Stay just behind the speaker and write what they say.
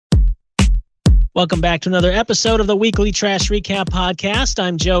Welcome back to another episode of the Weekly Trash Recap Podcast.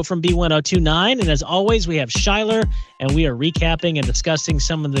 I'm Joe from B1029, and as always, we have Shyler, and we are recapping and discussing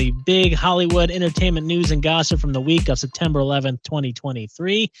some of the big Hollywood entertainment news and gossip from the week of September 11th,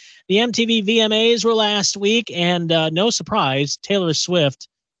 2023. The MTV VMAs were last week, and no surprise, Taylor Swift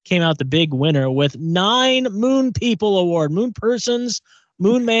came out the big winner with 9 Moon People Award, Moon Persons,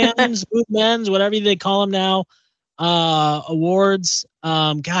 Moon Mans, Moon Men's, whatever they call them now. Awards.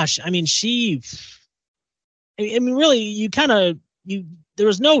 Gosh, I mean, really, there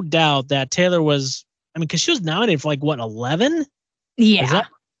was no doubt that Taylor was, because she was nominated for 11? Yeah.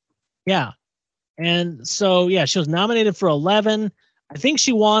 Yeah. And so, yeah, she was nominated for 11. I think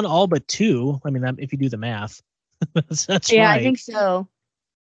she won all but 2. If you do the math, that's yeah, right. I think so.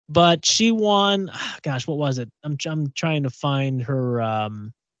 But she won, gosh, what was it? I'm trying to find her,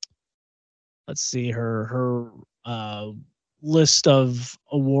 let's see, her list of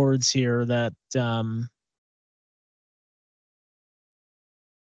awards here that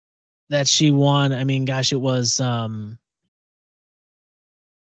she won. It was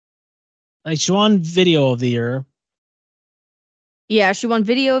she won Video of the Year. Yeah, she won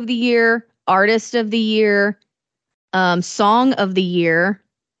Video of the Year, Artist of the Year, Song of the Year.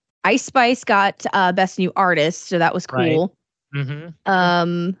 Ice Spice got Best New Artist, so that was cool. Right.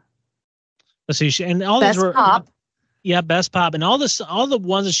 Mm-hmm. Let's see, and all Best these were Pop. Yeah, Best Pop, and all the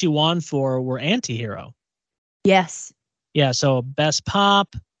ones that she won for were Antihero. Yes. Yeah, so Best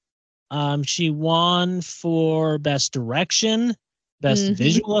Pop. She won for Best Direction, Best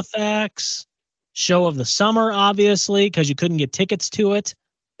Visual Effects, Show of the Summer, obviously, because you couldn't get tickets to it.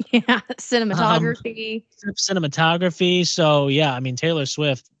 Yeah, cinematography. Cinematography. So, yeah, Taylor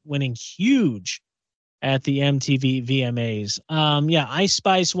Swift winning huge at the MTV VMAs. Ice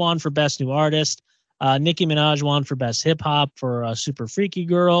Spice won for Best New Artist. Nicki Minaj won for Best Hip Hop for Super Freaky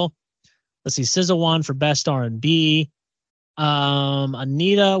Girl. Let's see, SZA won for Best R&B.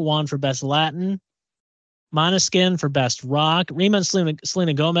 Anita won for Best Latin. Måneskin for Best Rock. Rema and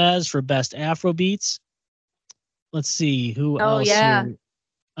Selena Gomez for Best Afrobeats. Let's see, who else here?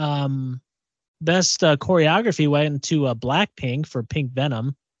 Best Choreography went to Blackpink for Pink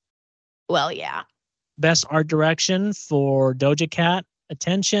Venom. Well, yeah. Best Art Direction for Doja Cat,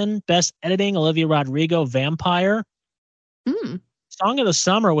 Attention. Best Editing, Olivia Rodrigo, Vampire. Song of the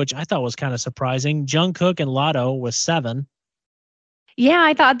Summer, which I thought was kind of surprising, Jungkook and Latto with 7. Yeah,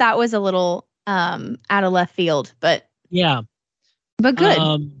 I thought that was a little out of left field, but yeah, but good.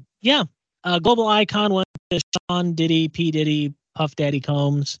 Global Icon went to Sean Diddy, P. Diddy, Puff Daddy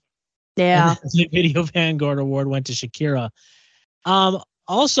Combs. Yeah. And the Video Vanguard Award went to Shakira.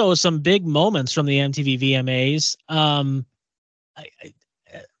 Also, some big moments from the MTV VMAs.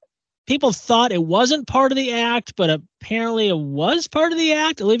 People thought it wasn't part of the act, but apparently it was part of the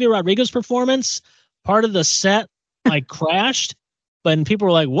act. Olivia Rodrigo's performance, part of the set, crashed, but people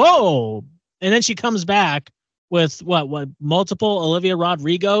were like, "Whoa!" And then she comes back with what multiple Olivia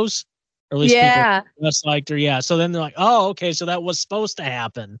Rodrigos, or at least people just liked her. Yeah. So then they're like, "Oh, okay, so that was supposed to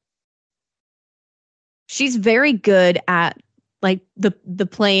happen." She's very good at the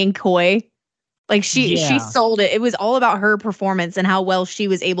playing coy. She sold it. It was all about her performance and how well she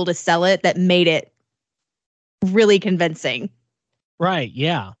was able to sell it that made it really convincing. Right.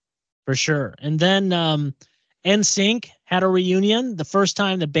 Yeah, for sure. And then NSYNC had a reunion, the first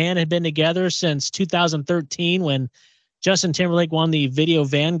time the band had been together since 2013, when Justin Timberlake won the Video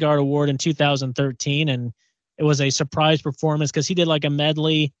Vanguard Award in 2013. And it was a surprise performance because he did a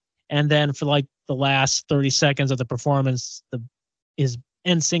medley. And then for the last 30 seconds of the performance, his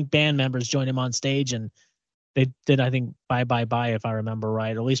NSYNC band members joined him on stage, and they did, I think, Bye Bye Bye, if I remember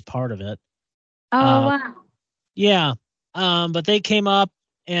right, or at least part of it. Oh, wow. Yeah. But they came up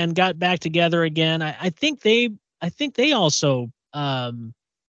and got back together again. I think they also what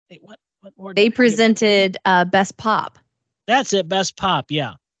more? They presented Best Pop. That's it, Best Pop,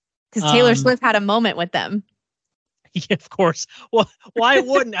 yeah. Because Taylor Swift had a moment with them. Yeah, of course. Well, why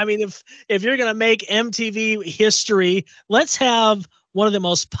wouldn't? If you're gonna make MTV history, let's have one of the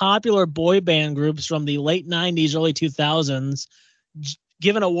most popular boy band groups from the late 90s, early 2000s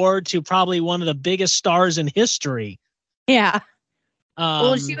give an award to probably one of the biggest stars in history. Yeah.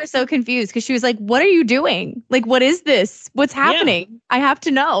 Well, she was so confused because she was like, "What are you doing? What is this? What's happening? Yeah. I have to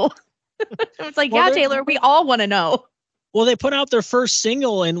know." It's Taylor, we all want to know. Well, they put out their first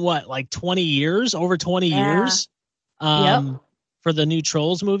single in 20 years, over 20 years. For the new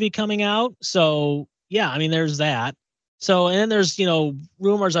Trolls movie coming out. So, yeah, there's that. So, and then there's,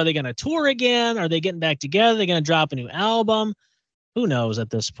 rumors, are they going to tour again? Are they getting back together? Are they going to drop a new album? Who knows at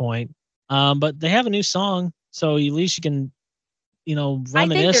this point? But they have a new song, so at least you can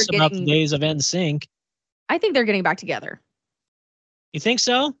reminisce about the days of NSYNC. I think they're getting back together. You think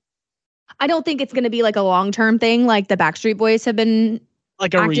so? I don't think it's going to be like a long-term thing like the Backstreet Boys have been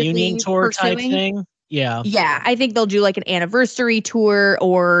like a reunion tour type thing. Yeah. Yeah. I think they'll do like an anniversary tour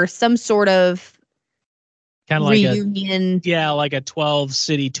or some sort of kind of reunion. Like a 12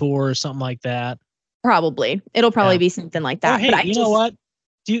 city tour or something like that. Probably. It'll probably be something like that. Or, hey, but you know what?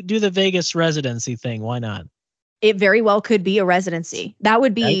 Do the Vegas residency thing. Why not? It very well could be a residency. That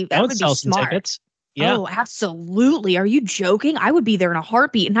would be that would sell smart. Some tickets. Yeah. Oh, absolutely. Are you joking? I would be there in a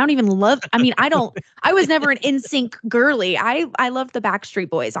heartbeat. And I don't even I was never an NSYNC girly. I loved the Backstreet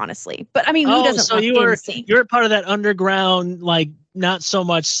Boys, honestly. But I mean, who doesn't love NSYNC? You're part of that underground, like not so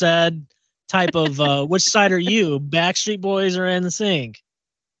much said type of, which side are you, Backstreet Boys or NSYNC?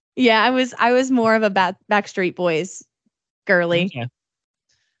 Yeah, I was more of a Backstreet Boys girly. Okay.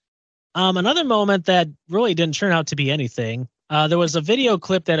 Another moment that really didn't turn out to be anything. There was a video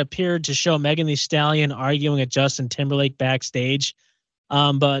clip that appeared to show Megan Thee Stallion arguing with Justin Timberlake backstage.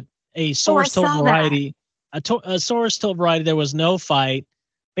 But a source told Variety, a source told Variety there was no fight.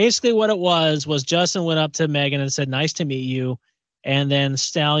 Basically what it was Justin went up to Megan and said, "Nice to meet you." And then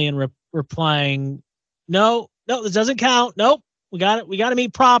Stallion replying, no, this doesn't count. Nope. We got it. We got to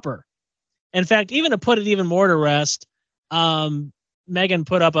meet proper. In fact, even to put it even more to rest, Megan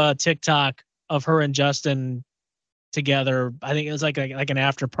put up a TikTok of her and Justin together. I think it was like an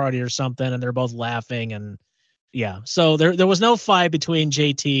after party or something, and they're both laughing. And yeah, so there was no fight between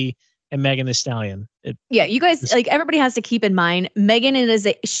JT and Megan Thee Stallion. You guys, like, everybody has to keep in mind, Megan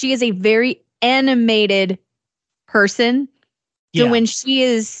she is a very animated person. So when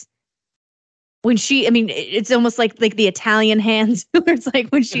it's almost like the Italian hands, where it's like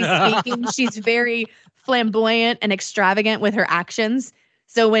when she's speaking, she's very flamboyant and extravagant with her actions.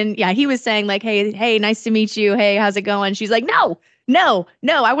 So when, he was saying like, hey, nice to meet you. Hey, how's it going? She's like, no,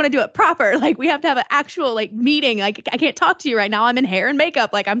 I want to do it proper. Like, we have to have an actual like meeting. Like, I can't talk to you right now. I'm in hair and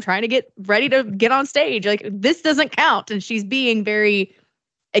makeup. Like, I'm trying to get ready to get on stage. Like, this doesn't count. And she's being very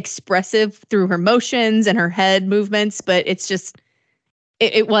expressive through her motions and her head movements. But it's just,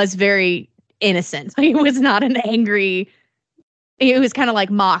 it was very innocent. Like, it was not an angry, it was kind of like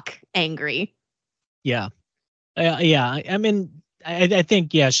mock angry. Yeah. I mean, I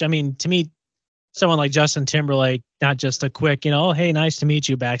think, yes. I mean, to me, someone like Justin Timberlake, not just a quick, hey, nice to meet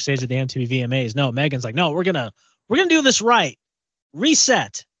you backstage at the MTV VMAs. No, Megan's like, no, we're gonna do this right.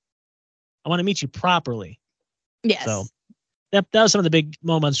 Reset. I want to meet you properly. Yes. So that was some of the big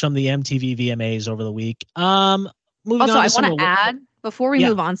moments from the MTV VMAs over the week. Moving also, on I want to add before we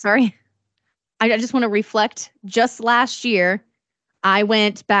move on. Sorry, I just want to reflect. Just last year, I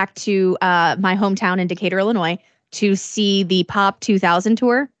went back to my hometown in Decatur, Illinois, to see the Pop 2000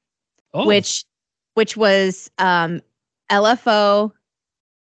 tour, which was LFO,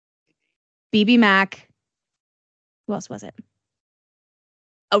 BB Mac. Who else was it?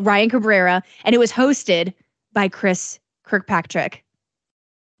 Ryan Cabrera, and it was hosted by Chris Kirkpatrick.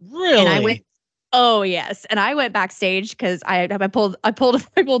 Really? And I went. Oh yes, and I went backstage because I pulled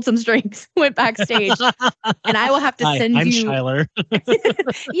some strings. Went backstage, and I will have to send I'm you. Shyler.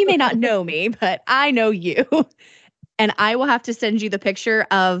 You may not know me, but I know you, and I will have to send you the picture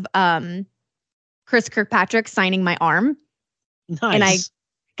of Chris Kirkpatrick signing my arm. Nice.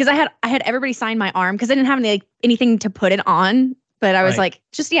 And I had everybody sign my arm because I didn't have anything to put it on, but I was like,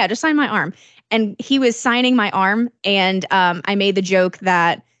 just sign my arm. And he was signing my arm, and I made the joke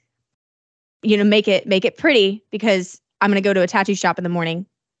that, make it pretty because I'm going to go to a tattoo shop in the morning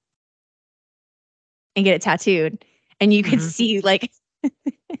and get it tattooed. And you could see like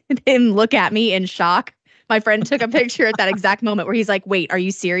him look at me in shock. My friend took a picture at that exact moment where he's like, wait, are you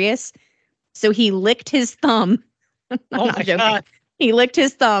serious? So he licked his thumb. I'm not joking. God. He licked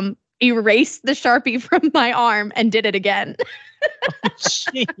his thumb, erased the Sharpie from my arm, and did it again.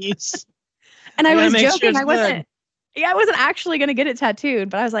 Jeez. And I was joking. I wasn't actually going to get it tattooed,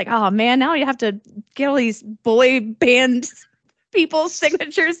 but I was like, oh man, now you have to get all these boy band people's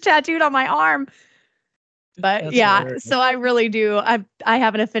signatures tattooed on my arm. But that's hilarious. So I really do. I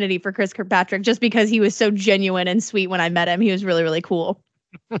have an affinity for Chris Kirkpatrick just because he was so genuine and sweet when I met him. He was really, really cool.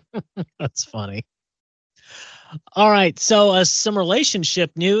 That's funny. All right. So some relationship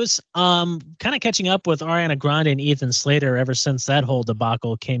news. Kind of catching up with Ariana Grande and Ethan Slater ever since that whole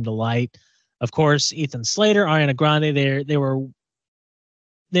debacle came to light. Of course, Ethan Slater, Ariana Grande,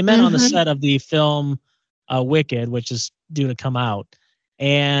 they met on the set of the film Wicked, which is due to come out.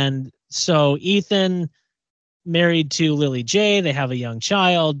 And so Ethan married to Lily J. They have a young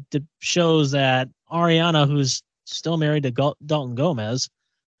child. That shows that Ariana, who's still married to Dalton Gomez,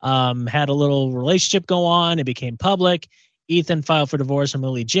 had a little relationship go on. It became public. Ethan filed for divorce from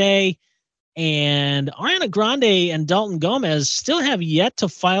Lily J. And Ariana Grande and Dalton Gomez still have yet to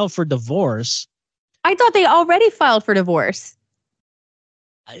file for divorce. I thought they already filed for divorce.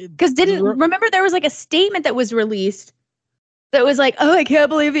 Because remember there was like a statement that was released that was like, oh, I can't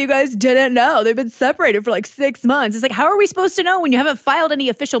believe you guys didn't know. They've been separated for like 6 months. It's like, how are we supposed to know when you haven't filed any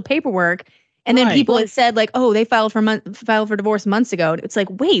official paperwork? And then people had said like, oh, they filed for divorce months ago. It's like,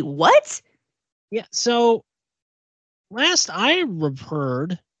 wait, what? Yeah. So last I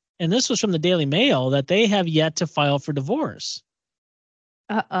heard, and this was from the Daily Mail, that they have yet to file for divorce.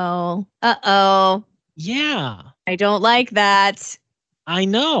 Uh-oh. Yeah. I don't like that. I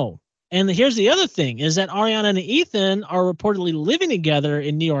know. And here's the other thing is that Ariana and Ethan are reportedly living together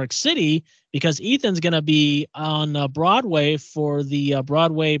in New York City because Ethan's going to be on Broadway for the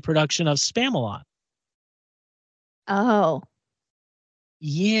Broadway production of Spamalot. Oh.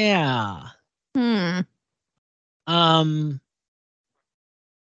 Yeah.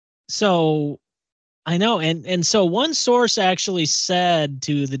 So I know. And so one source actually said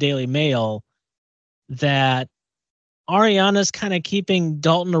to the Daily Mail that Ariana's kind of keeping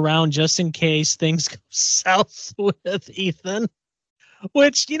Dalton around just in case things go south with Ethan,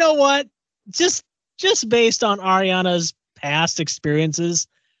 which, you know what, just based on Ariana's past experiences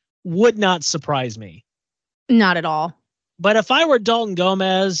would not surprise me. Not at all. But if I were Dalton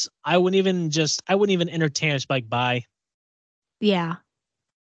Gomez, I wouldn't even entertain it. Just like, bye. Yeah.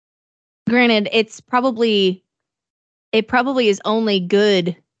 Granted, it probably is only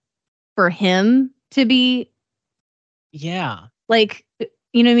good for him to be. Yeah. Like,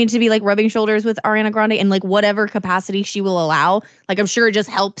 you know what I mean? To be like rubbing shoulders with Ariana Grande in like whatever capacity she will allow. Like, I'm sure it just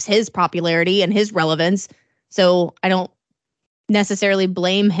helps his popularity and his relevance. So I don't necessarily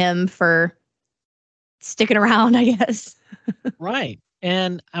blame him for sticking around, I guess. Right.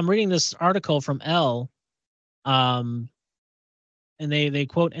 And I'm reading this article from Elle. And they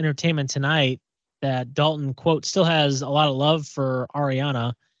quote Entertainment Tonight that Dalton, quote, still has a lot of love for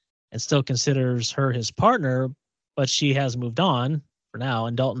Ariana and still considers her his partner, but she has moved on for now,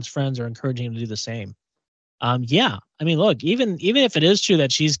 and Dalton's friends are encouraging him to do the same. Yeah. I mean, look, even if it is true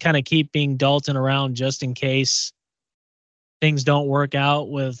that she's kind of keeping Dalton around just in case things don't work out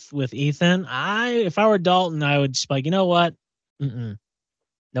with Ethan, if I were Dalton, I would just be like, you know what?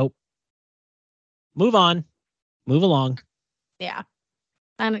 Nope. Move on. Move along. Yeah.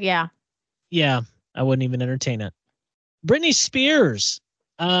 Yeah. I wouldn't even entertain it. Britney Spears.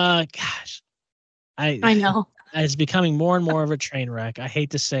 Gosh. I know. It's becoming more and more of a train wreck. I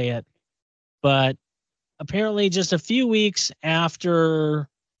hate to say it, but apparently just a few weeks after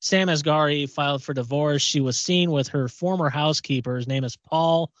Sam Asghari filed for divorce, she was seen with her former housekeeper. His name is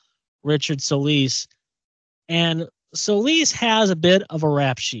Paul Richard Solis. And Solis has a bit of a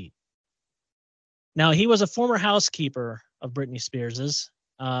rap sheet. Now, he was a former housekeeper of Britney Spears's.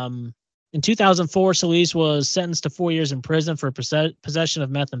 In 2004, Solis was sentenced to 4 years in prison for possession of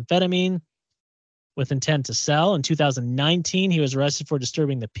methamphetamine with intent to sell. In 2019, he was arrested for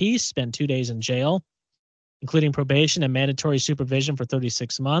disturbing the peace, spent 2 days in jail, including probation and mandatory supervision for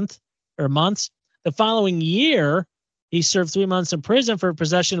 36 months. The following year, he served 3 months in prison for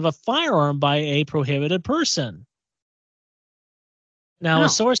possession of a firearm by a prohibited person. Now, a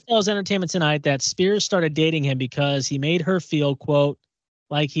source tells Entertainment Tonight that Spears started dating him because he made her feel, quote,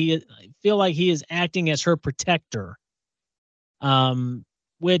 like he is acting as her protector.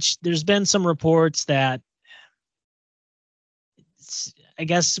 Which there's been some reports that, I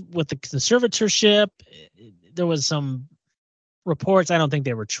guess, with the conservatorship, there was some reports, I don't think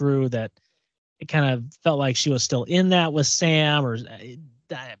they were true, that it kind of felt like she was still in that with Sam, or I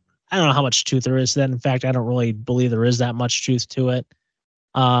don't know how much truth there is to that. In fact, I don't really believe there is that much truth to it.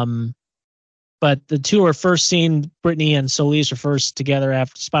 But the two were first seen, Britney and Solis were first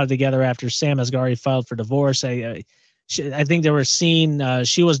spotted together after Sam Asghari filed for divorce. I think they were seen,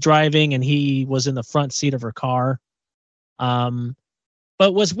 she was driving and he was in the front seat of her car.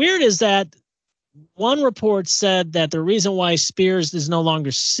 But what's weird is that one report said that the reason why Spears is no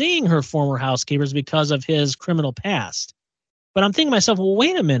longer seeing her former housekeeper is because of his criminal past. But I'm thinking to myself, well,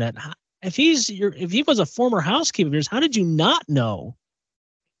 wait a minute. If he was a former housekeeper of yours, how did you not know?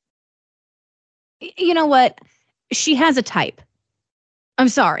 You know what? She has a type. I'm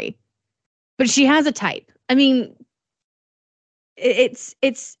sorry, but she has a type. I mean, it's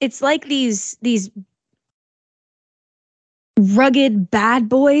like these rugged bad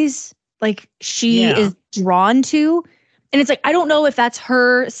boys like she is drawn to. And it's like, I don't know if that's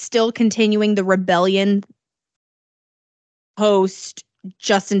her still continuing the rebellion post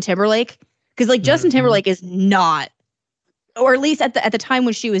Justin Timberlake. Because like Justin Timberlake is not, or at least at the time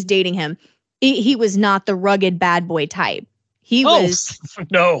when she was dating him, he was not the rugged bad boy type. He was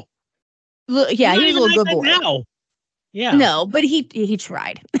no. Yeah, he was a little good boy. Now. Yeah. No, but he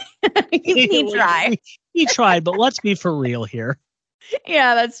tried. he tried. He tried, but let's be for real here.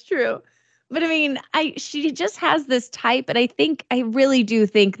 Yeah, that's true. But I mean, she just has this type, and I really do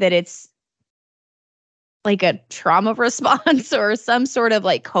think that it's like a trauma response or some sort of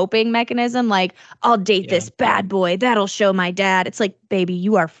like coping mechanism. Like, I'll date this bad boy. That'll show my dad. It's like, baby,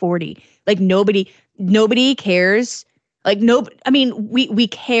 you are 40. Like nobody cares. Like I mean, we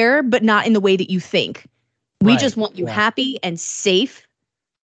care, but not in the way that you think. We just want you happy and safe.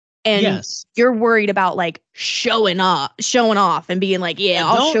 And you're worried about like showing off and being like,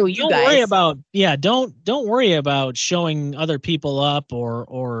 I'll show you guys. Don't worry about showing other people up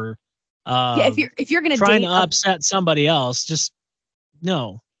or if you're gonna trying to upset somebody else, just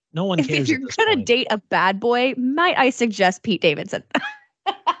no one cares. If you're gonna date a bad boy, might I suggest Pete Davidson?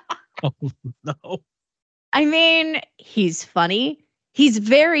 Oh, no. I mean, he's funny. He's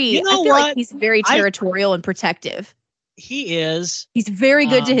very I feel like he's very territorial and protective. He is. He's very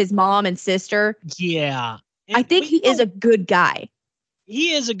good to his mom and sister. Yeah. And I think he is a good guy.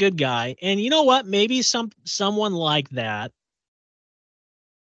 He is a good guy. And you know what? Maybe someone like that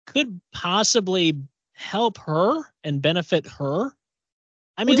could possibly help her and benefit her.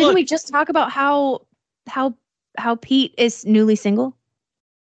 I mean, didn't we just talk about how Pete is newly single?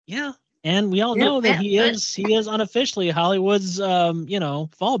 Yeah. And we all know that he is unofficially Hollywood's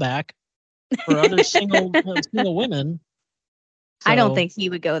fallback for other single women. So, I don't think he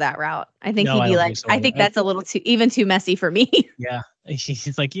would go that route. I think he'd be like, I think that's a little too messy for me. Yeah.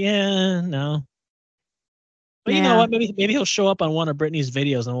 He's like, no. But you know what? Maybe he'll show up on one of Britney's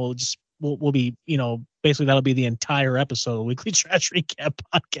videos and we'll be, basically that'll be the entire episode of the Weekly Trash Recap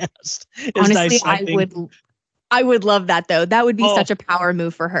podcast. Honestly, I would love that though. That would be such a power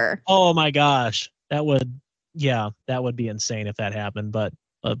move for her. Oh my gosh. That would be insane if that happened, but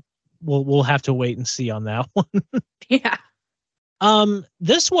we'll have to wait and see on that one. Yeah.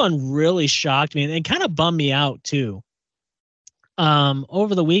 This one really shocked me and kind of bummed me out too.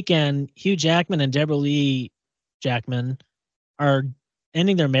 Over the weekend, Hugh Jackman and Deborah Lee Jackman are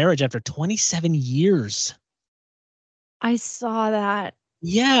ending their marriage after 27 years. I saw that.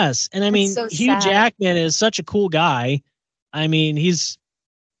 Yes. And I mean, Hugh Jackman is such a cool guy. I mean, he's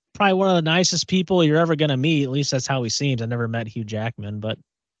probably one of the nicest people you're ever going to meet. At least that's how he seems. I never met Hugh Jackman, but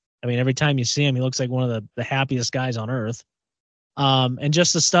I mean, every time you see him, he looks like one of the happiest guys on earth. And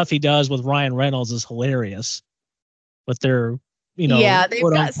just the stuff he does with Ryan Reynolds is hilarious with their, they've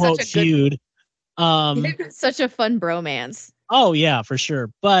quote got unquote feud. They've got such a fun bromance. Oh yeah, for sure.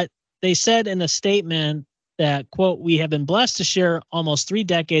 But they said in a statement that, quote, "We have been blessed to share almost 3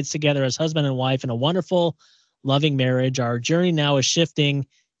 decades together as husband and wife in a wonderful, loving marriage. Our journey now is shifting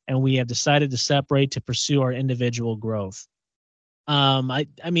and we have decided to separate to pursue our individual growth." I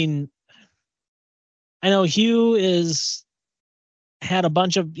mean, I know Hugh had a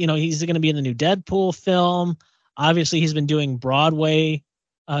bunch of, he's going to be in the new Deadpool film. Obviously, he's been doing Broadway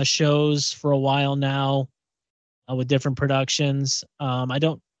shows for a while now with different productions.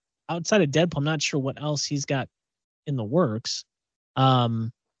 Outside of Deadpool, I'm not sure what else he's got in the works. That's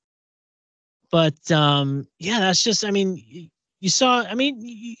just, I mean, you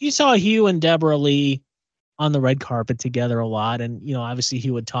saw Hugh and Deborah Lee on the red carpet together a lot. And, obviously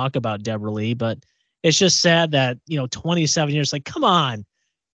he would talk about Deborah Lee, but it's just sad that, 27 years, like, come on,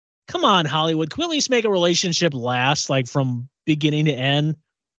 Hollywood, can we at least make a relationship last, like from beginning to end?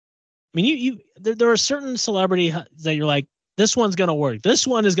 I mean, there are certain celebrities that you're like, this one's going to work. This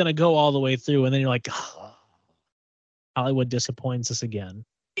one is going to go all the way through. And then you're like, oh, Hollywood disappoints us again.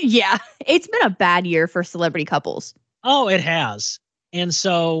 Yeah. It's been a bad year for celebrity couples. Oh, it has. And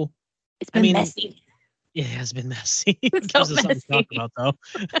so, it's been messy. It has been messy. It's so messy. Something to talk about, though.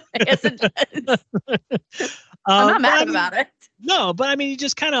 Yes, it does. I'm not mad about it. No, but I mean, you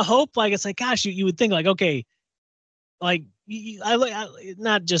just kind of hope, like, it's like, gosh, you would think, like, okay, like, I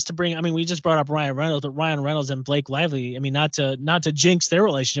not just to bring, I mean, we just brought up Ryan Reynolds, but Ryan Reynolds and Blake Lively, I mean, not to jinx their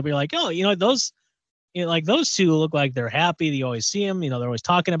relationship, but you're like, oh, those, like, those two look like they're happy. You always see them, they're always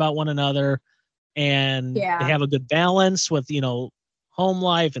talking about one another, and they have a good balance with, home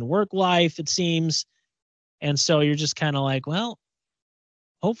life and work life, it seems. And so you're just kind of like, well,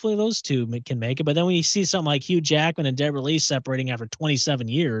 hopefully those two can make it. But then when you see something like Hugh Jackman and Deborah Lee separating after 27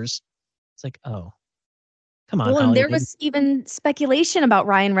 years, it's like, oh, come on. Well, and there was even speculation about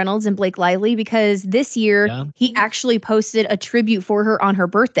Ryan Reynolds and Blake Lively because this year he actually posted a tribute for her on her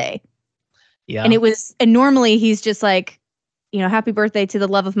birthday. Yeah. And normally he's just like, happy birthday to the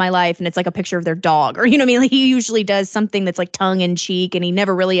love of my life. And it's like a picture of their dog or, what I mean? Like he usually does something that's like tongue in cheek and he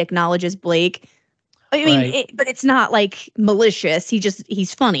never really acknowledges Blake. I mean, but it's not like malicious.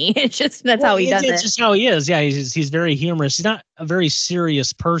 He's funny. It's just that's how he does it. It's just how he is. Yeah, he's very humorous. He's not a very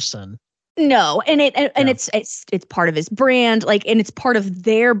serious person. No, and it's part of his brand, like, and it's part of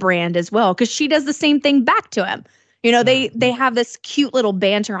their brand as well, because she does the same thing back to him. You know, they have this cute little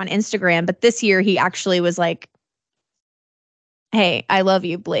banter on Instagram, but this year he actually was like, "Hey, I love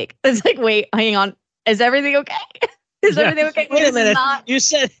you, Blake." It's like, wait, hang on, is everything okay? Is everything okay? Wait a minute. You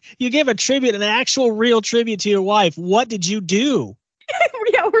said you gave a tribute, an actual real tribute to your wife. What did you do?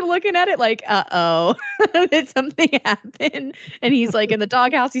 Yeah, we're looking at it like, uh-oh, did something happen? And he's like in the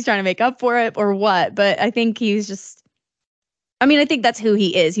doghouse, he's trying to make up for it or what? But I think he's just, I mean, I think that's who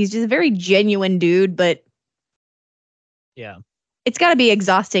he is. He's just a very genuine dude, but yeah, it's got to be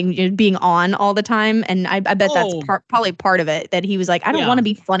exhausting being on all the time. And I bet that's probably part of it, that he was like, I don't want to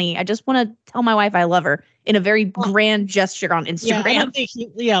be funny. I just want to tell my wife I love her in a very grand gesture on Instagram.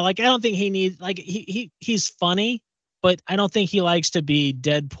 Yeah, I don't think he needs, like, he's funny, but I don't think he likes to be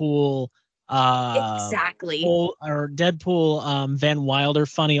Deadpool. Exactly. Or Deadpool Van Wilder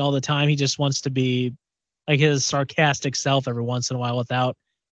funny all the time. He just wants to be like his sarcastic self every once in a while without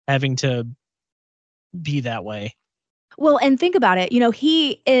having to be that way. Well, and think about it. You know,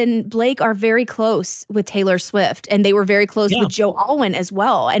 he and Blake are very close with Taylor Swift, and they were very close with Joe Alwyn as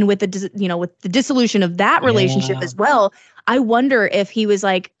well. And with with the dissolution of that relationship as well, I wonder if he was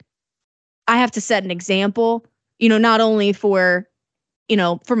like, I have to set an example, not only for,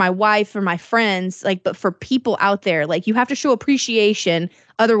 for my wife, for my friends, like, but for people out there. Like, you have to show appreciation.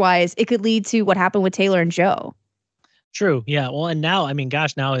 Otherwise, it could lead to what happened with Taylor and Joe. True. Yeah. Well, and now, I mean,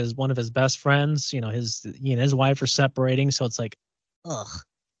 gosh, now is one of his best friends, he and his wife are separating. So it's like, ugh.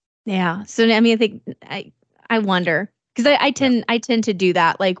 Yeah. So, I mean, I think I wonder, because I tend to do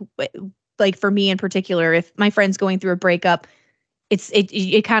that. Like for me in particular, if my friend's going through a breakup,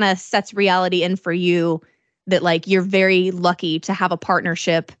 it kind of sets reality in for you that, like, you're very lucky to have a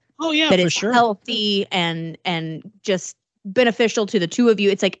partnership. Oh yeah, that is healthy and just beneficial to the two of you.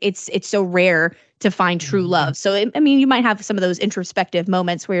 It's like, it's so rare to find true love. So, I mean, you might have some of those introspective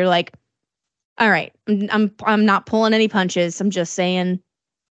moments where you're like, all right, I'm not pulling any punches. I'm just saying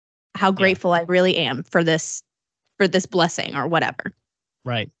how grateful I really am for this blessing or whatever.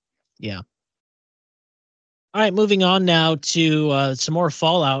 Right. Yeah. All right, moving on now to some more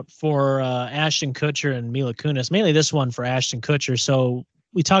fallout for Ashton Kutcher and Mila Kunis, mainly this one for Ashton Kutcher. So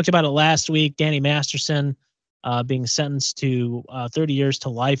we talked about it last week. Danny Masterson being sentenced to 30 years to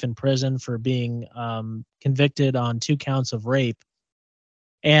life in prison for being convicted on 2 counts of rape.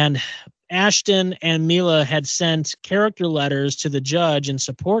 And Ashton and Mila had sent character letters to the judge in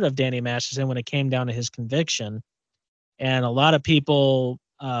support of Danny Masterson when it came down to his conviction. And a lot of people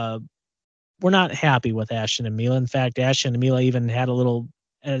were not happy with Ashton and Mila. In fact, Ashton and Mila even had a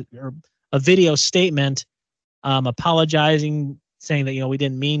video statement apologizing, saying that, we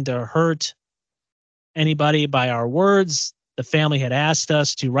didn't mean to hurt anybody by our words. The family had asked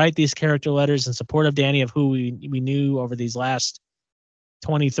us to write these character letters in support of Danny, of who we knew over these last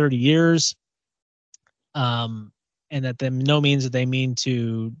 20, 30 years. And that no means that they mean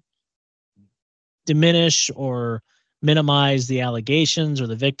to diminish or minimize the allegations or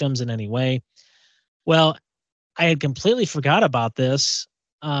the victims in any way. Well, I had completely forgot about this,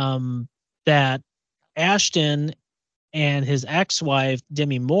 that Ashton and his ex-wife,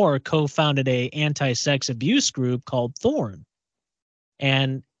 Demi Moore, co-founded a anti-sex abuse group called Thorn.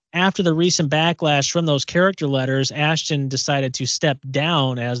 And after the recent backlash from those character letters, Ashton decided to step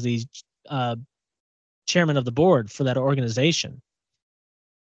down as the chairman of the board for that organization.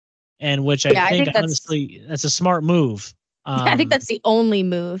 And which I think honestly, that's a smart move. I think that's the only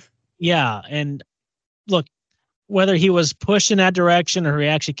move. Yeah. And look, whether he was pushed in that direction or he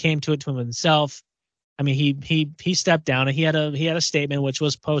actually came to it to himself, I mean, he stepped down, and he had a statement which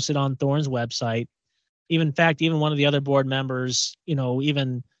was posted on Thorn's website. Even one of the other board members,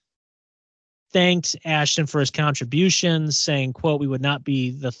 even thanked Ashton for his contributions, saying, quote, "We would not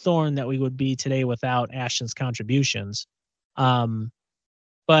be the Thorn that we would be today without Ashton's contributions."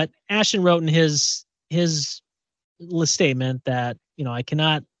 But Ashton wrote in his statement that, "I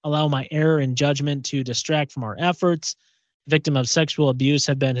cannot allow my error in judgment to distract from our efforts. Victim of sexual abuse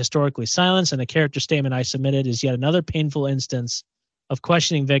have been historically silenced, and the character statement I submitted is yet another painful instance of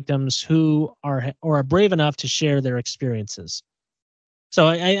questioning victims who are brave enough to share their experiences." So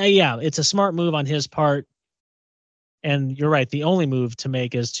it's a smart move on his part. And you're right. The only move to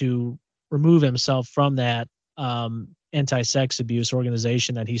make is to remove himself from that anti-sex abuse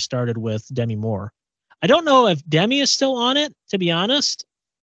organization that he started with Demi Moore. I don't know if Demi is still on it, to be honest.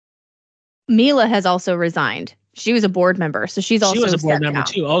 Mila has also resigned. She was a board member, so she was a board member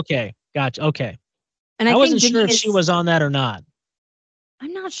too. Okay, gotcha. Okay, And I wasn't sure if she was on that or not.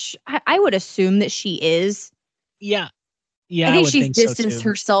 I'm not sure. I would assume that she is. Yeah. Yeah, I think would she's think distanced so too.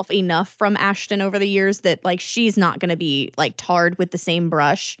 herself enough from Ashton over the years that like she's not going to be like tarred with the same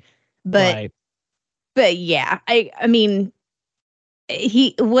brush. But right. But yeah, I mean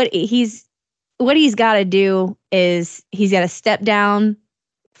what he's got to do is he's got to step down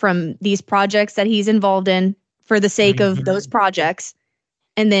from these projects that he's involved in for the sake of those projects,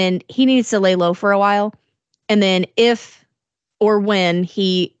 and then he needs to lay low for a while, and then if or when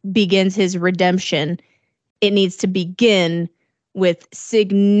he begins his redemption, it needs to begin with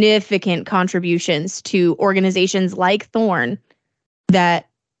significant contributions to organizations like Thorn that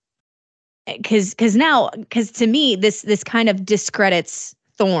because to me this kind of discredits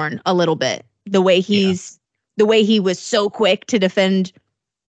Thorn a little bit, the way he was so quick to defend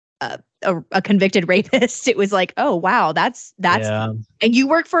a convicted rapist. It was like, oh wow, that's and you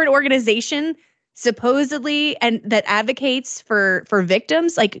work for an organization supposedly and that advocates for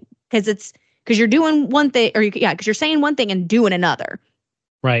victims, like because you're doing one thing because you're saying one thing and doing another,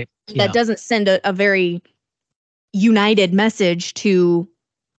 right? That doesn't send a very united message to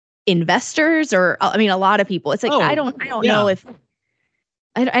investors or I mean a lot of people. It's like I don't know if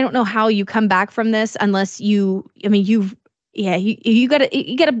I don't know how you come back from this unless you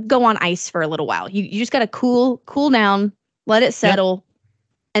gotta go on ice for a little while. You just gotta cool down, let it settle,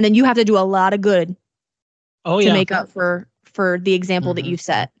 and then you have to do a lot of good to make up for the example that you've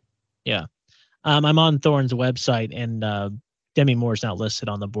set. Yeah. I'm on Thorn's website and Demi Moore's not listed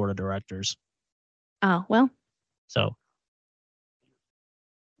on the board of directors. Oh, well. So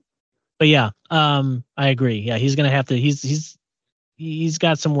but yeah, I agree. Yeah, he's gonna have to. He's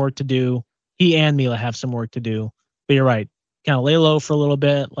got some work to do. He and Mila have some work to do. But you're right. Kind of lay low for a little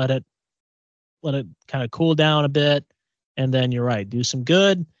bit. Let it kind of cool down a bit, and then you're right. Do some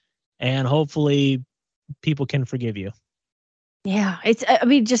good, and hopefully, people can forgive you. Yeah, it's. I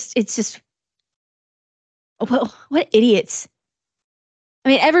mean, it's just. Well, what idiots! I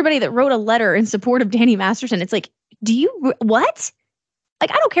mean, everybody that wrote a letter in support of Danny Masterson. It's like, do you what?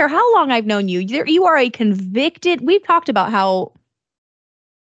 Like, I don't care how long I've known you. You are a convicted. We've talked about how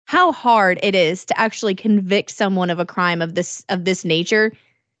hard it is to actually convict someone of a crime of this nature.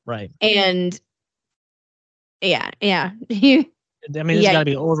 Right. And yeah. I mean, there's got to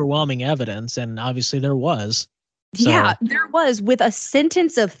be overwhelming evidence, and obviously there was. So. Yeah, there was, with a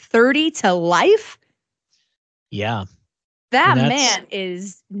sentence of 30 to life. Yeah. That man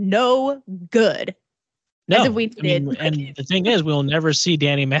is no good. No, and the thing is, we'll never see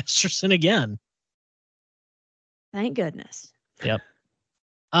Danny Masterson again. Thank goodness. Yep.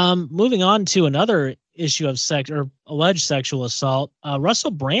 Moving on to another issue of alleged sexual assault.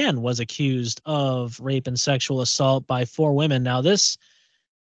 Russell Brand was accused of rape and sexual assault by 4 women. Now, this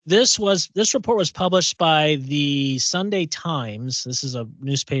report was published by the Sunday Times. This is a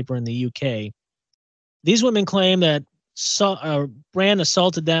newspaper in the UK. These women claim that Brand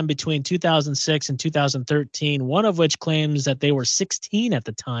assaulted them between 2006 and 2013, one of which claims that they were 16 at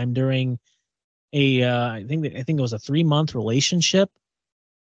the time during I think it was a 3-month relationship.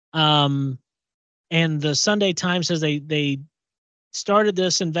 And the Sunday Times says they started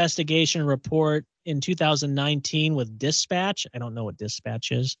this investigation report in 2019 with Dispatch. I don't know what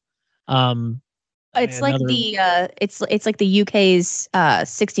Dispatch is. It's like it's like the UK's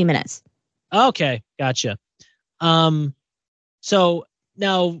 60 Minutes. Okay, gotcha. So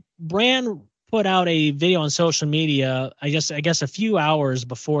now Brand put out a video on social media, I guess a few hours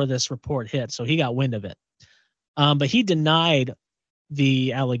before this report hit. So he got wind of it. But he denied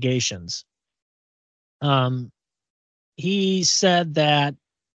the allegations. He said that,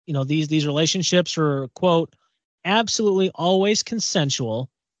 these relationships were, quote, absolutely always consensual.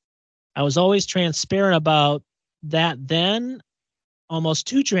 I was always transparent about that then, almost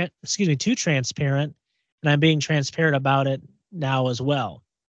too transparent, and I'm being transparent about it now as well.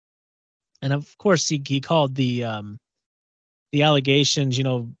 And of course, he called the allegations,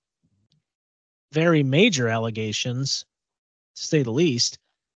 very major allegations, to say the least.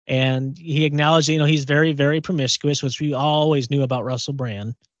 And he acknowledged, he's very, very promiscuous, which we always knew about Russell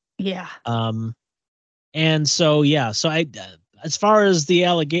Brand. Yeah. And so, yeah. So as far as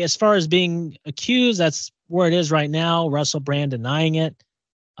as far as being accused, that's where it is right now. Russell Brand denying it.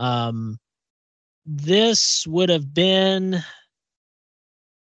 This would have been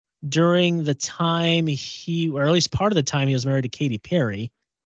during the time or at least part of the time he was married to Katy Perry.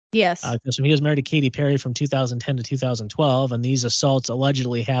 Yes. So he was married to Katy Perry from 2010 to 2012, and these assaults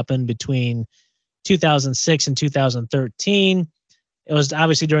allegedly happened between 2006 and 2013. It was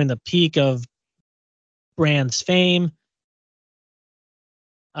obviously during the peak of Brand's fame.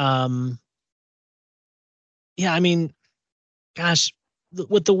 yeah, I mean, gosh,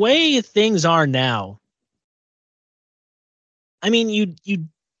 with the way things are now, I mean, you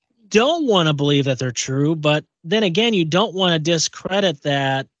don't want to believe that they're true, but then again, you don't want to discredit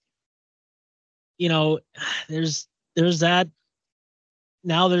that. You know, there's that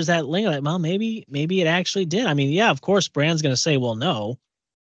now. There's that link. Like, well, maybe it actually did. I mean, yeah, of course, Brand's going to say, well, no.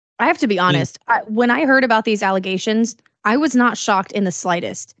 I have to be honest. When I heard about these allegations, I was not shocked in the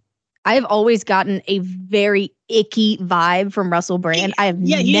slightest. I have always gotten a very icky vibe from Russell Brand. I have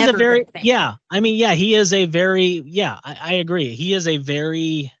he's a very I mean, yeah, he is a very I agree. He is a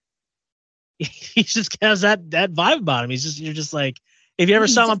very he just has that vibe about him. You're just like, if you ever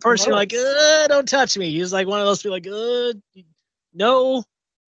saw him in person, you're like, don't touch me. He's like one of those people like, no,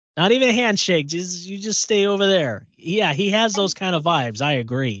 not even a handshake. You just stay over there. Yeah, he has those kind of vibes. I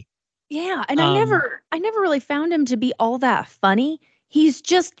agree. Yeah, and I never really found him to be all that funny. He's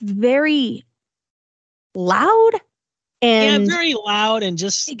just very loud and very loud and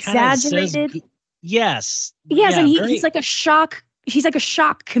just exaggerated. Yes. Yes, and he's like a shock. He's like a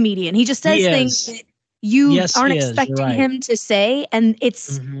shock comedian. He just says things that you aren't expecting him to say, and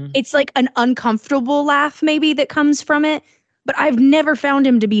it's like an uncomfortable laugh maybe that comes from it. But I've never found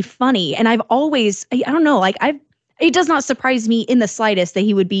him to be funny, and I've always I don't know, like it does not surprise me in the slightest that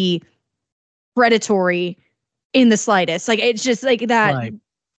he would be predatory in the slightest. Like, it's just like that. Right.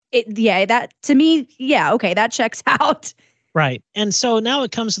 That to me, okay, that checks out. Right. And so now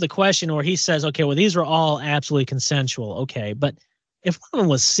it comes to the question where he says, okay, well, these were all absolutely consensual. Okay. But if one of them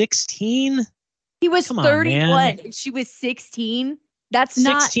was 16, he was 31 and she was 16. That's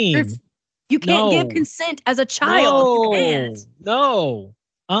 16. Not, you can't give consent as a child. No.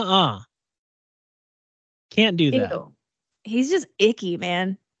 Can't do that. Ew. He's just icky,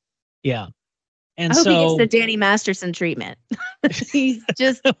 man. Yeah. And I hope he gets the Danny Masterson treatment. He's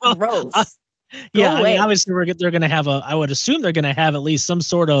just gross. Yeah, I mean, obviously they're going to have I would assume they're going to have at least some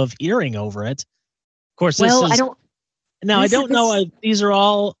sort of hearing over it. Of course, I don't know if these are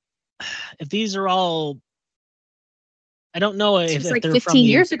all, I don't know if like they're 15 from the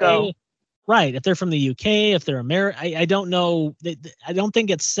years UK. ago. Right. If they're from the UK, if they're American, I don't know. I don't think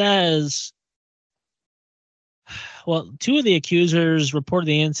it says. Well, two of the accusers reported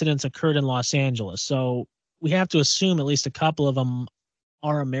the incidents occurred in Los Angeles. So we have to assume at least a couple of them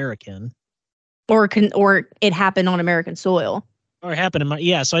are American. Or it happened on American soil. Or it happened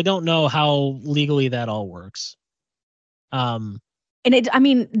so I don't know how legally that all works. And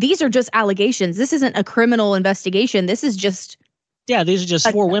these are just allegations. This isn't a criminal investigation. This is just these are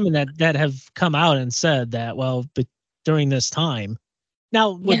just four women that have come out and said that, well, but during this time.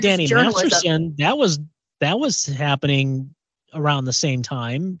 Now with Danny Masterson, that was happening around the same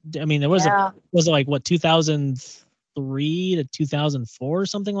time. I mean, there was was it like what, 2003 to 2004 or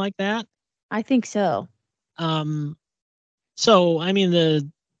something like that? I think so. So I mean, they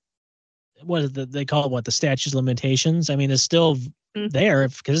call it the statute of limitations? I mean, it's still there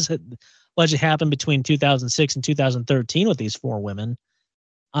because it allegedly happened between 2006 and 2013 with these four women.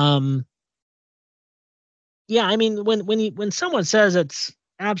 I mean, when someone says it's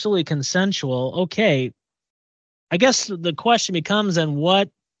absolutely consensual, okay, I guess the question becomes, and what?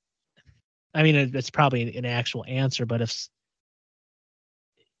 I mean, it's probably an actual answer, but if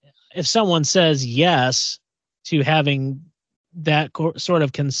someone says yes to having that sort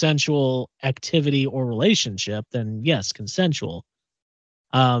of consensual activity or relationship, then yes, consensual.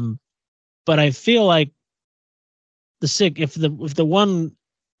 But I feel like if the one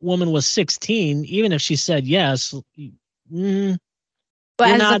woman was 16, even if she said yes, you're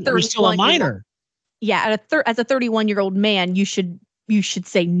still a minor. Yeah, as a 31-year-old man, you should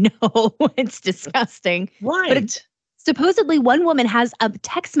say no. It's disgusting. Right. But supposedly one woman has a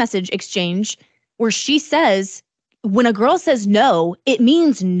text message exchange where she says, when a girl says no, it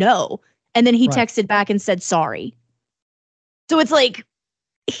means no. And then he texted back and said sorry. So it's like,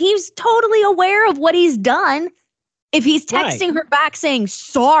 he's totally aware of what he's done. If he's texting her back saying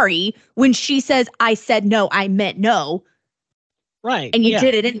sorry when she says, I said no, I meant no. Right. And you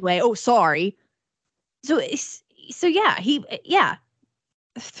did it anyway. Oh, sorry. So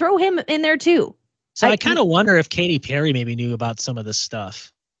throw him in there too. So I kind of wonder if Katy Perry maybe knew about some of this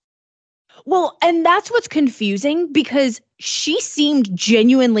stuff. Well, and that's what's confusing, because she seemed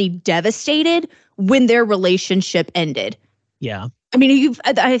genuinely devastated when their relationship ended. Yeah. I mean,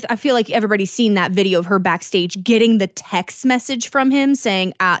 I feel like everybody's seen that video of her backstage getting the text message from him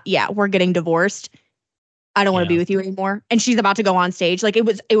saying, we're getting divorced. I don't want to be with you anymore. And she's about to go on stage. Like, it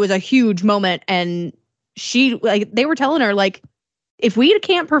was a huge moment. And they were telling her, like, if we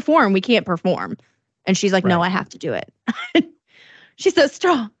can't perform, we can't perform. And she's like, no, I have to do it. She's so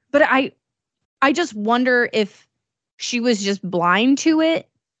strong. But I just wonder if she was just blind to it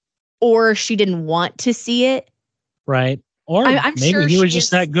or she didn't want to see it. Right. Or I'm maybe sure he was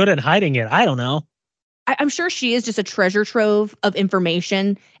just that good at hiding it. I don't know. I'm sure she is just a treasure trove of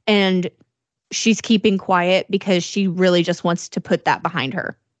information, and she's keeping quiet because she really just wants to put that behind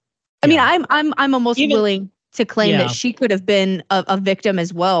her. I mean, I'm almost willing to claim that she could have been a victim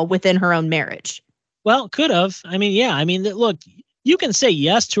as well within her own marriage. Well, could have. I mean, yeah. I mean, look, you can say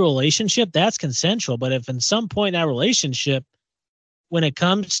yes to a relationship, that's consensual. But if in some point in that relationship, when it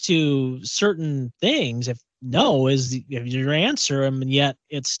comes to certain things, if no is your answer, and yet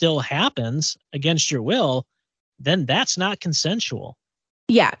it still happens against your will, then that's not consensual.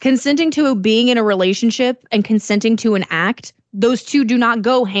 Yeah, consenting to being in a relationship and consenting to an act, those two do not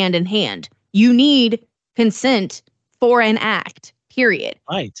go hand in hand. You need consent for an act, period.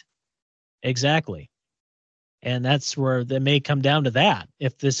 Right. Exactly. And that's where they may come down to that.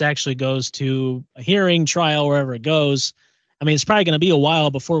 If this actually goes to a hearing, trial, wherever it goes, I mean, it's probably going to be a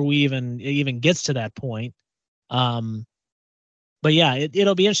while before it even gets to that point. But yeah,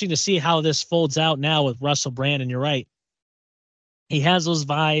 it'll be interesting to see how this folds out now with Russell Brand. And you're right. He has those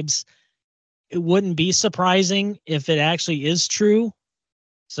vibes. It wouldn't be surprising if it actually is true.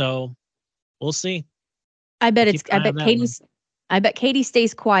 So we'll see. I bet Katie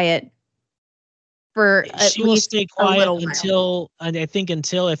stays quiet for at she will least stay quiet until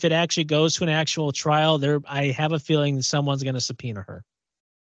if it actually goes to an actual trial, I have a feeling someone's going to subpoena her.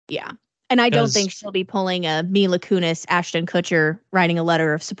 Yeah. And I don't think she'll be pulling a Mila Kunis, Ashton Kutcher writing a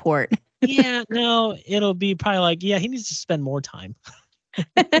letter of support. Yeah, no, it'll be probably like, yeah, he needs to spend more time.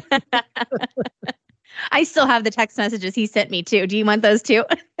 I still have the text messages he sent me too. Do you want those too?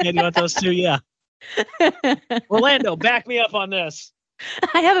 Yeah, you want those too? Yeah. Orlando, back me up on this.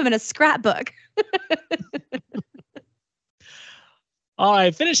 I have them in a scrapbook. All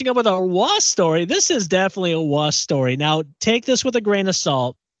right, finishing up with our WAS story. This is definitely a WAS story. Now, take this with a grain of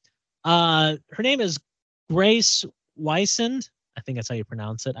salt. Her name is Grace Weisand. I think that's how you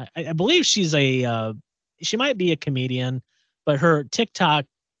pronounce it. I believe she's she might be a comedian, but her TikTok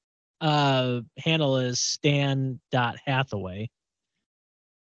handle is stan.hathaway.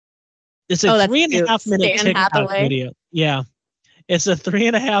 It's a 3.5 minute TikTok video. Yeah. It's a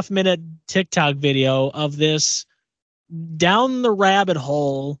 3.5 minute TikTok video of this down the rabbit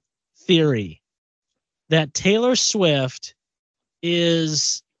hole theory that Taylor Swift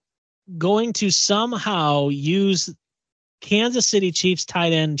is going to somehow use Kansas City Chiefs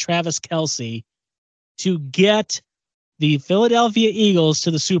tight end Travis Kelce to get the Philadelphia Eagles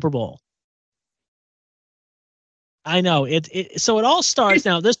to the Super Bowl. I know so it all starts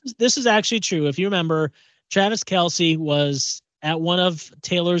now. This is actually true. If you remember, Travis Kelce was at one of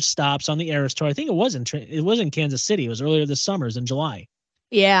Taylor's stops on the Eras Tour. I think it was in Kansas City. It was earlier this summer. It was in July.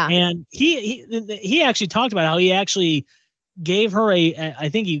 Yeah. And he actually talked about how he actually gave her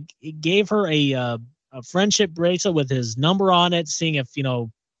he gave her a friendship bracelet with his number on it, seeing if,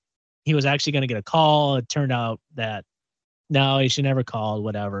 he was actually going to get a call. It turned out that no, she never called,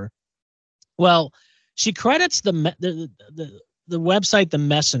 whatever. Well, she credits the website, The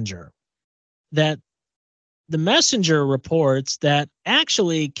Messenger, that The Messenger reports that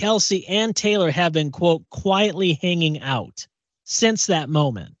actually Kelce and Taylor have been, quote, quietly hanging out since that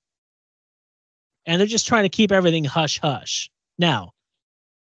moment. And they're just trying to keep everything hush hush. Now,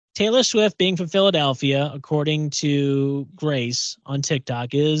 Taylor Swift, being from Philadelphia, according to Grace on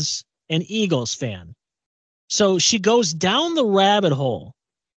TikTok, is an Eagles fan. So she goes down the rabbit hole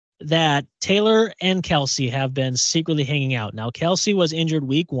that Taylor and Kelce have been secretly hanging out. Now, Kelce was injured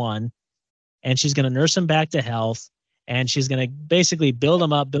week 1, and she's going to nurse him back to health, and she's going to basically build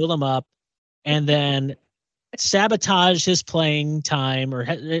him up, and then sabotage his playing time or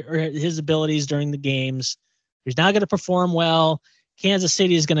his abilities during the games. He's not going to perform well. Kansas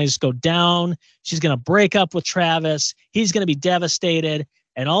City is going to just go down. She's going to break up with Travis. He's going to be devastated.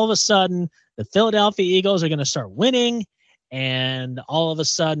 And all of a sudden, the Philadelphia Eagles are going to start winning. And all of a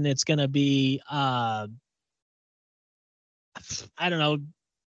sudden, it's going to be, I don't know,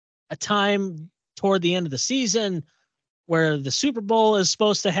 a time toward the end of the season where the Super Bowl is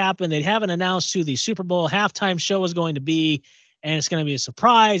supposed to happen. They haven't announced who the Super Bowl halftime show is going to be. And it's going to be a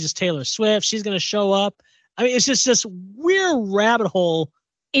surprise. It's Taylor Swift. She's going to show up. I mean, it's just this weird rabbit hole.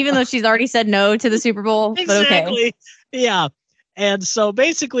 Even though she's already said no to the Super Bowl. Exactly. But okay. Yeah. And so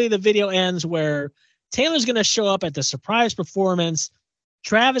basically the video ends where Taylor's going to show up at the surprise performance.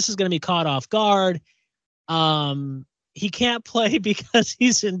 Travis is going to be caught off guard. He can't play because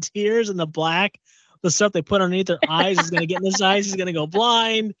he's in tears, and the stuff they put underneath their eyes is going to get in his eyes. He's going to go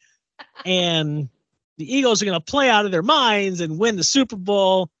blind. And the Eagles are going to play out of their minds and win the Super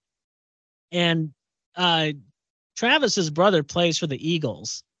Bowl. And Travis's brother plays for the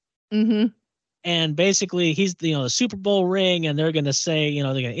Eagles. Mm-hmm. And basically he's, the Super Bowl ring, and they're going to say,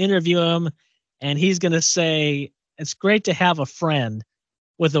 they're going to interview him, and he's going to say, it's great to have a friend,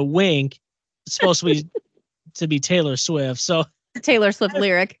 with a wink. It's supposed to be Taylor Swift. So Taylor Swift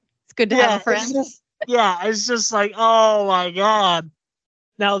lyric. It's good to have a friend. It's just like, oh my God.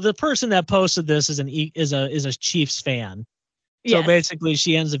 Now the person that posted this is a Chiefs fan. So Yes. basically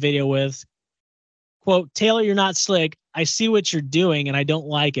she ends the video with, quote, "Taylor, you're not slick. I see what you're doing and I don't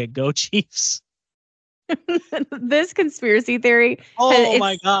like it. Go Chiefs." This conspiracy theory. Oh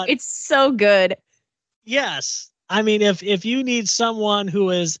my God. It's so good. Yes. I mean, if you need someone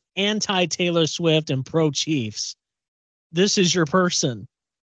who is anti Taylor Swift and pro Chiefs, this is your person.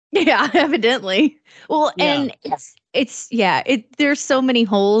 Yeah, evidently. Well, Yeah. And there's so many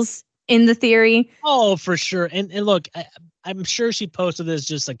holes in the theory. Oh, for sure. And look, I'm sure she posted this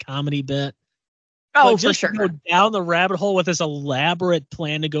just a comedy bit. Oh, just for sure. Go down the rabbit hole with this elaborate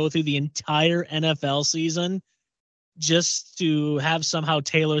plan to go through the entire NFL season just to have somehow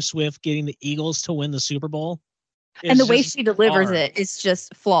Taylor Swift getting the Eagles to win the Super Bowl. And the way she delivers it is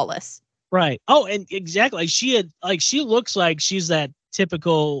just flawless. Right. Oh, and exactly. She looks like she's that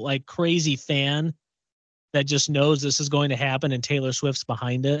typical like crazy fan that just knows this is going to happen and Taylor Swift's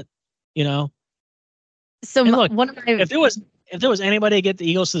behind it, So look, if there was anybody to get the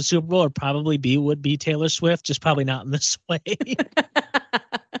Eagles to the Super Bowl, would be Taylor Swift, just probably not in this way.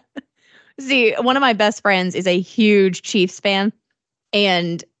 See, one of my best friends is a huge Chiefs fan.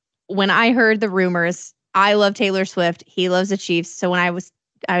 And when I heard the rumors, I love Taylor Swift. He loves the Chiefs. So when I was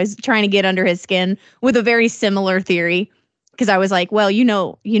trying to get under his skin with a very similar theory, because I was like, well, you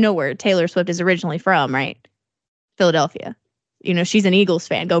know where Taylor Swift is originally from, right? Philadelphia. She's an Eagles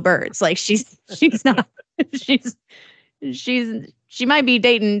fan. Go Birds. Like she's not she might be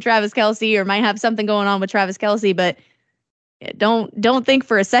dating Travis Kelce or might have something going on with Travis Kelce, but don't think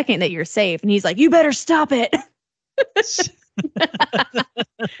for a second that you're safe. And he's like, you better stop it. So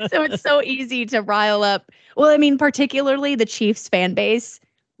it's so easy to rile up. Well, I mean, particularly the Chiefs fan base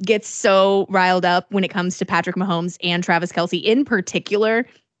gets so riled up when it comes to Patrick Mahomes and Travis Kelce in particular.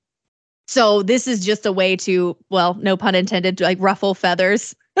 So this is just a way to, well, no pun intended, to like ruffle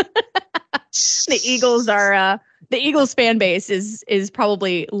feathers. The Eagles fan base is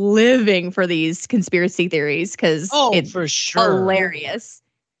probably living for these conspiracy theories because it's for sure hilarious.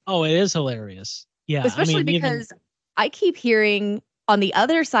 Oh, it is hilarious. Yeah. Especially because I keep hearing on the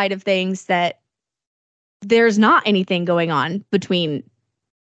other side of things that there's not anything going on between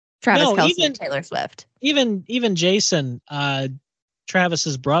Travis Kelce and Taylor Swift. Even Jason,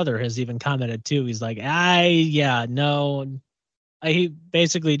 Travis's brother, has even commented too. He's like, no. He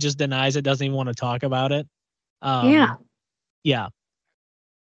basically just denies it, doesn't even want to talk about it. Yeah.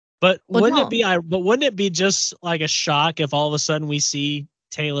 But wouldn't it be just like a shock if all of a sudden we see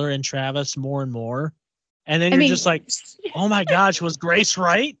Taylor and Travis more and more? And then you're just like, oh my gosh, was Grace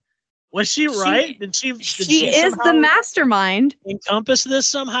right? Was she right? Did she is the mastermind. Encompass this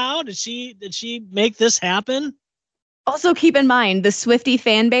somehow? Did she make this happen? Also keep in mind, the Swiftie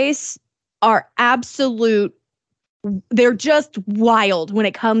fan base are they're just wild when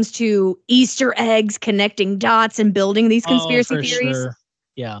it comes to Easter eggs, connecting dots, and building these conspiracy theories. Sure.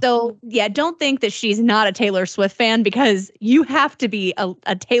 Yeah. So, don't think that she's not a Taylor Swift fan, because you have to be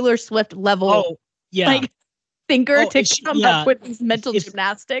a Taylor Swift level thinker to come up with these mental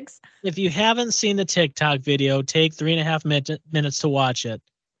gymnastics. If you haven't seen the TikTok video, take 3.5 minutes to watch it.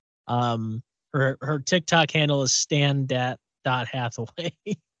 Her TikTok handle is stan.hathaway.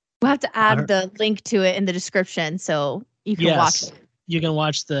 We'll have to add the link to it in the description so you can watch it. You can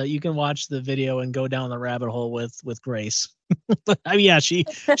watch the video and go down the rabbit hole with Grace. I mean, she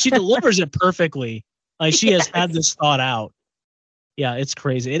delivers it perfectly. Like she has had this thought out. Yeah, it's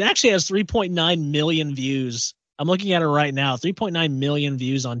crazy. It actually has 3.9 million views. I'm looking at it right now. 3.9 million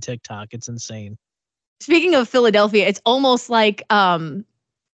views on TikTok. It's insane. Speaking of Philadelphia, it's almost like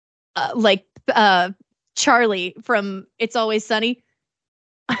Charlie from It's Always Sunny.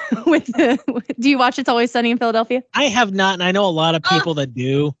 Do you watch It's Always Sunny in Philadelphia? I have not, and I know a lot of people that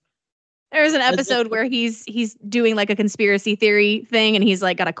do. There's an episode where he's doing like a conspiracy theory thing, and he's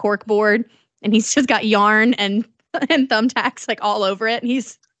like got a cork board, and he's just got yarn and thumbtacks like all over it, and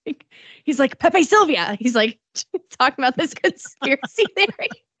he's like Pepe Sylvia. He's like talking about this conspiracy theory,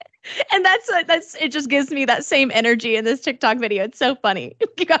 and that's it. Just gives me that same energy in this TikTok video. It's so funny.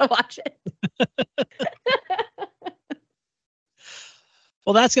 You gotta watch it.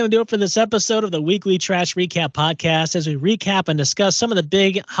 Well, that's going to do it for this episode of the Weekly Trash Recap Podcast. As we recap and discuss some of the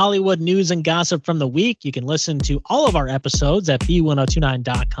big Hollywood news and gossip from the week, you can listen to all of our episodes at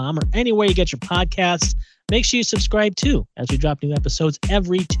b1029.com or anywhere you get your podcasts. Make sure you subscribe too, as we drop new episodes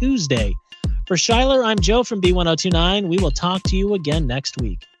every Tuesday. For Shyler, I'm Joe from B1029. We will talk to you again next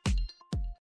week.